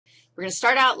We're going to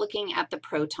start out looking at the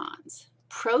protons.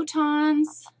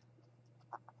 Protons,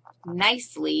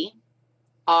 nicely,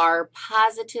 are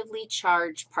positively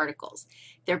charged particles.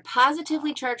 They're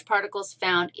positively charged particles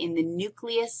found in the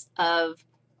nucleus of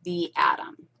the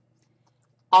atom.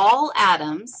 All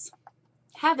atoms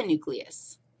have a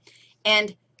nucleus,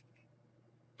 and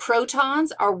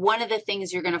protons are one of the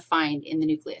things you're going to find in the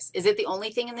nucleus. Is it the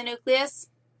only thing in the nucleus?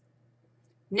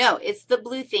 No, it's the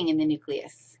blue thing in the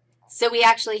nucleus. So we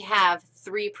actually have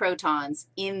 3 protons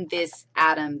in this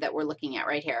atom that we're looking at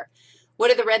right here.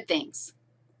 What are the red things?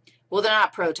 Well, they're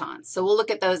not protons, so we'll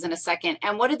look at those in a second.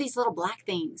 And what are these little black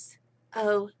things?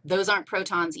 Oh, those aren't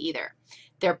protons either.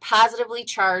 They're positively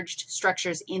charged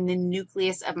structures in the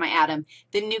nucleus of my atom.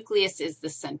 The nucleus is the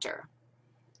center.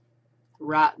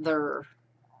 Right there.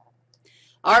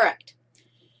 All right.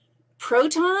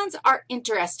 Protons are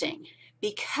interesting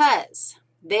because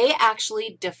they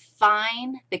actually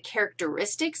define the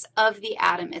characteristics of the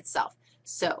atom itself.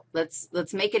 So let's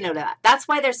make a note of that. That's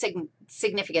why they're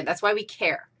significant. That's why we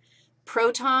care.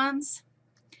 Protons,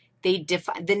 they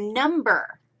define the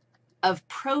number of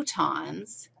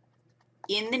protons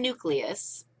in the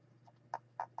nucleus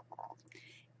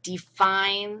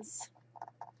defines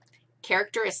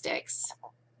characteristics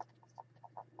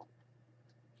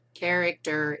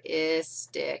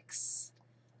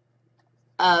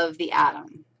of the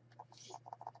atom.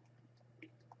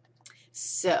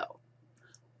 So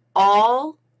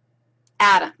all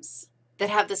atoms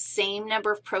that have the same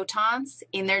number of protons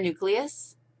in their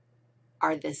nucleus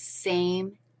are the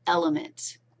same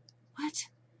element. What?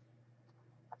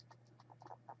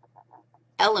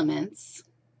 Elements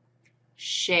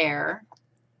share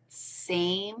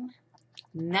same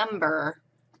number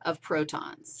of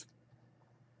protons.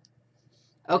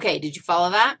 Okay, did you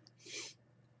follow that?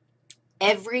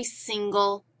 Every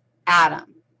single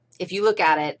atom, if you look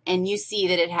at it and you see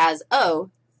that it has,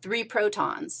 3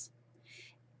 protons,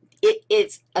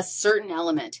 it's a certain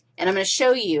element. And I'm going to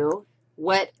show you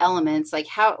what elements, like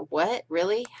what,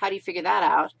 really? How do you figure that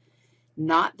out?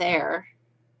 Not there.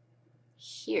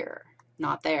 Here.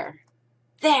 Not there.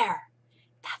 There.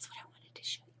 That's what I wanted to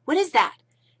show you. What is that?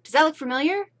 Does that look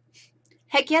familiar?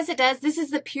 Heck yes, it does. This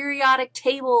is the periodic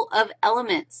table of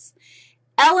elements.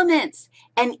 Elements.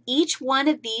 And each one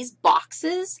of these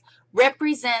boxes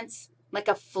represents like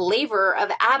a flavor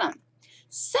of atom.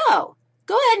 So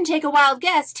go ahead and take a wild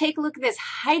guess. Take a look at this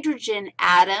hydrogen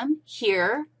atom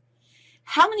here.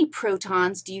 How many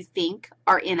protons do you think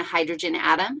are in a hydrogen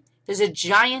atom? There's a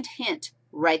giant hint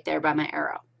right there by my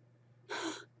arrow.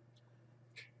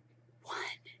 1.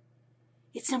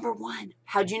 It's number 1.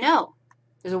 How'd you know?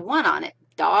 There's a 1 on it.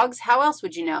 Dogs, how else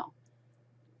would you know?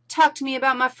 Talk to me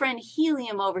about my friend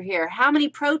helium over here. How many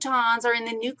protons are in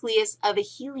the nucleus of a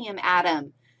helium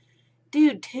atom?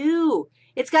 Dude, 2.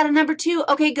 It's got a number 2.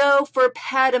 Okay, go for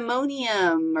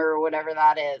pandemonium or whatever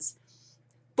that is.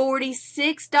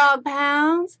 46 dog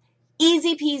pounds.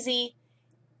 Easy peasy.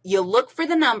 You look for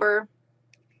the number.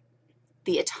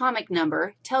 The atomic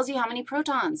number tells you how many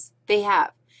protons they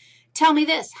have. Tell me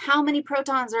this. How many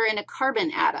protons are in a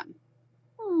carbon atom?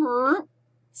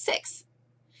 6.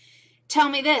 Tell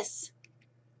me this.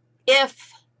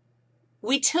 If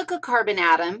we took a carbon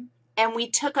atom and we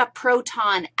took a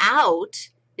proton out,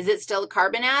 is it still a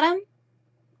carbon atom?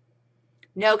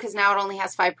 No, because now it only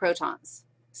has 5 protons.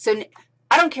 So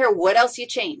I don't care what else you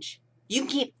change. You can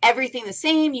keep everything the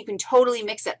same. You can totally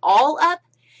mix it all up,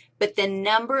 but the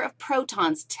number of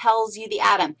protons tells you the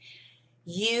atom.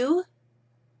 You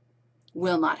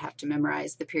will not have to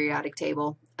memorize the periodic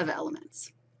table of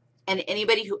elements. And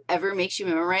anybody who ever makes you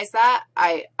memorize that,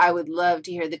 I would love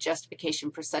to hear the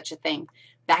justification for such a thing.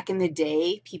 Back in the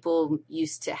day, people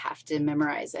used to have to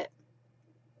memorize it.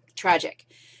 Tragic.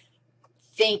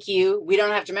 Thank you. We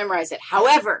don't have to memorize it.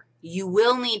 However, you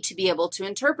will need to be able to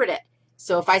interpret it.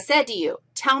 So if I said to you,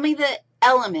 tell me the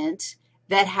element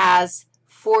that has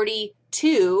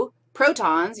 42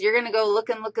 protons, you're going to go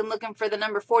looking for the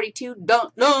number 42.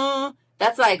 Don't know.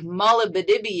 That's like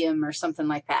molybdenum or something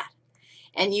like that.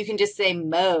 And you can just say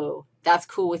Mo. That's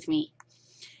cool with me.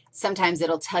 Sometimes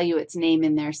it'll tell you its name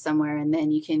in there somewhere, and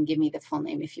then you can give me the full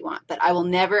name if you want. But I will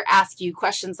never ask you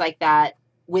questions like that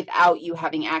without you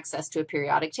having access to a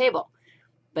periodic table.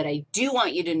 But I do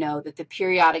want you to know that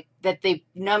the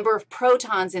number of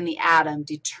protons in the atom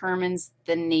determines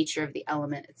the nature of the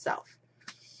element itself.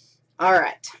 All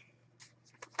right.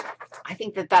 I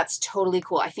think that that's totally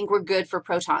cool. I think we're good for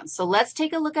protons. So let's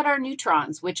take a look at our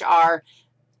neutrons, which are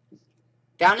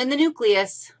found in the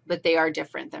nucleus, but they are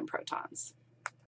different than protons.